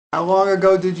How long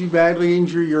ago did you badly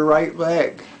injure your right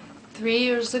leg? 3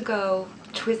 years ago,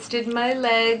 twisted my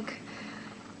leg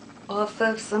off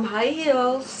of some high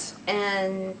heels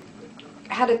and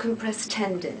had a compressed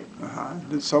tendon.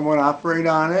 Did someone operate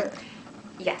on it?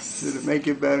 Yes. Did it make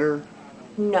it better?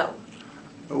 No.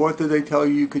 What did they tell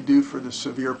you you could do for the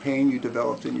severe pain you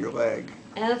developed in your leg?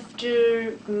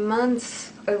 After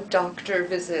months of doctor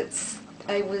visits,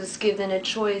 I was given a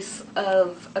choice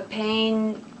of a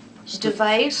pain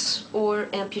device or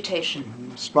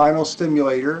amputation. Spinal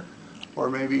stimulator, or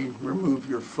maybe remove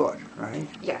your foot, right?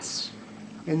 Yes.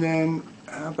 And then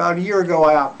about a year ago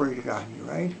I operated on you,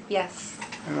 right? Yes.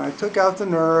 And I took out the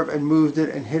nerve and moved it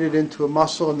and hit it into a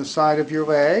muscle in the side of your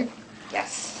leg.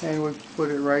 Yes. And we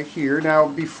put it right here. Now,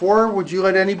 before, would you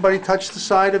let anybody touch the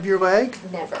side of your leg?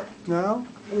 Never. No?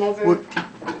 Never.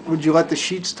 Would you let the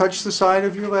sheets touch the side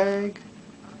of your leg?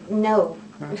 No.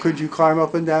 Could you climb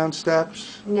up and down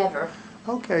steps? Never.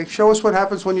 Okay, show us what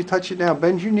happens when you touch it now.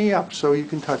 Bend your knee up so you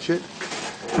can touch it.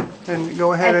 And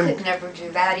go ahead I could never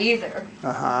do that either.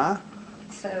 Uh-huh.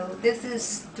 So this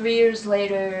is 3 years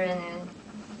later and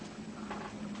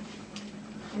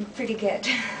I'm pretty good.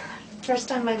 First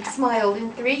time I've smiled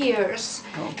in 3 years.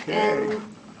 Okay.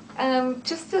 And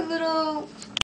just a little